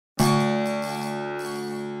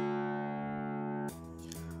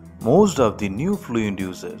Most of the new Fluent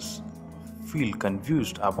users feel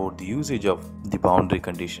confused about the usage of the boundary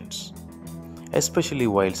conditions, especially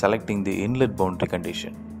while selecting the inlet boundary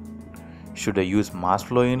condition. Should I use mass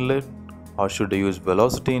flow inlet, or should I use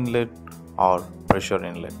velocity inlet or pressure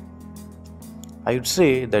inlet? I would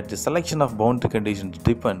say that the selection of boundary conditions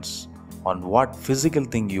depends on what physical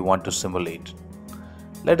thing you want to simulate.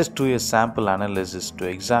 Let us do a sample analysis to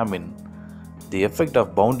examine the effect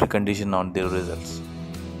of boundary condition on the results.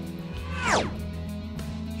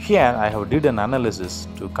 Here I have did an analysis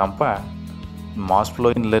to compare mass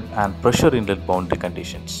flow inlet and pressure inlet boundary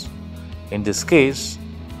conditions. In this case,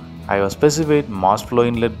 I have specified mass flow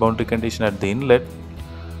inlet boundary condition at the inlet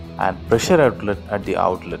and pressure outlet at the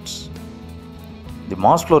outlets. The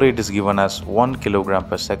mass flow rate is given as 1 kg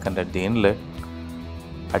per second at the inlet.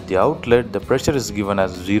 At the outlet, the pressure is given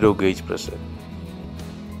as 0 gauge pressure.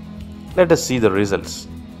 Let us see the results.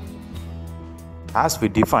 As we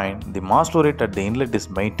defined, the mass flow rate at the inlet is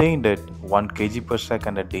maintained at 1 kg per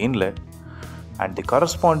second at the inlet, and the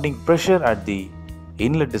corresponding pressure at the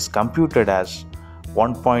inlet is computed as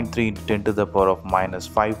 1.3 into 10 to the power of minus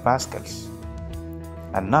 5 pascals.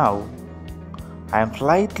 And now, I am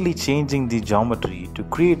slightly changing the geometry to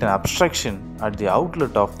create an abstraction at the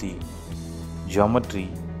outlet of the geometry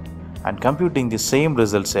and computing the same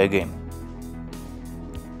results again.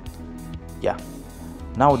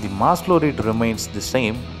 Now the mass flow rate remains the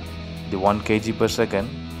same, the 1 kg per second,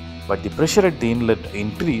 but the pressure at the inlet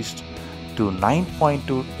increased to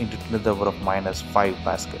 9.2 into 10 to the power of minus 5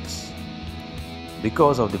 pascals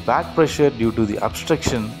because of the back pressure due to the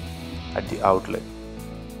obstruction at the outlet.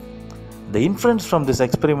 The inference from this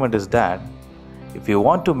experiment is that if you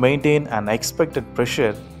want to maintain an expected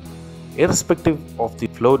pressure irrespective of the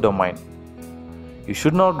flow domain, you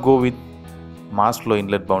should not go with mass flow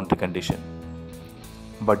inlet boundary condition.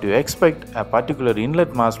 But you expect a particular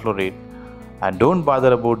inlet mass flow rate and don't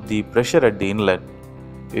bother about the pressure at the inlet,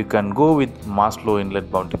 you can go with mass flow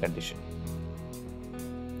inlet boundary condition.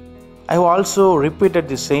 I have also repeated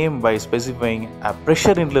the same by specifying a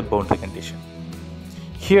pressure inlet boundary condition.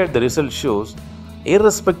 Here the result shows,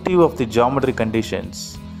 irrespective of the geometry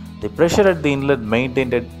conditions, the pressure at the inlet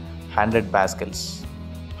maintained at 100 pascals.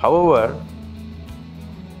 However,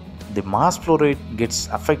 the mass flow rate gets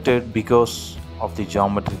affected because of the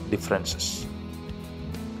geometric differences.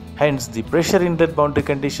 Hence, the pressure inlet boundary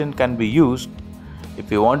condition can be used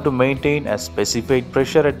if you want to maintain a specified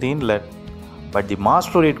pressure at the inlet, but the mass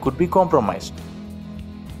flow rate could be compromised.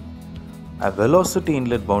 A velocity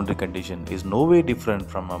inlet boundary condition is no way different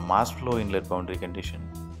from a mass flow inlet boundary condition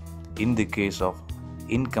in the case of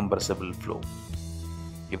incompressible flow.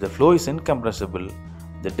 If the flow is incompressible,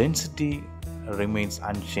 the density remains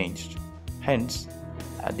unchanged. Hence,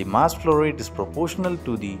 the mass flow rate is proportional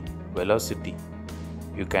to the velocity.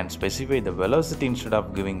 You can specify the velocity instead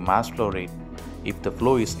of giving mass flow rate if the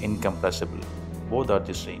flow is incompressible. Both are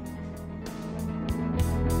the same.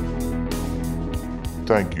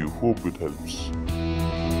 Thank you. Hope it helps.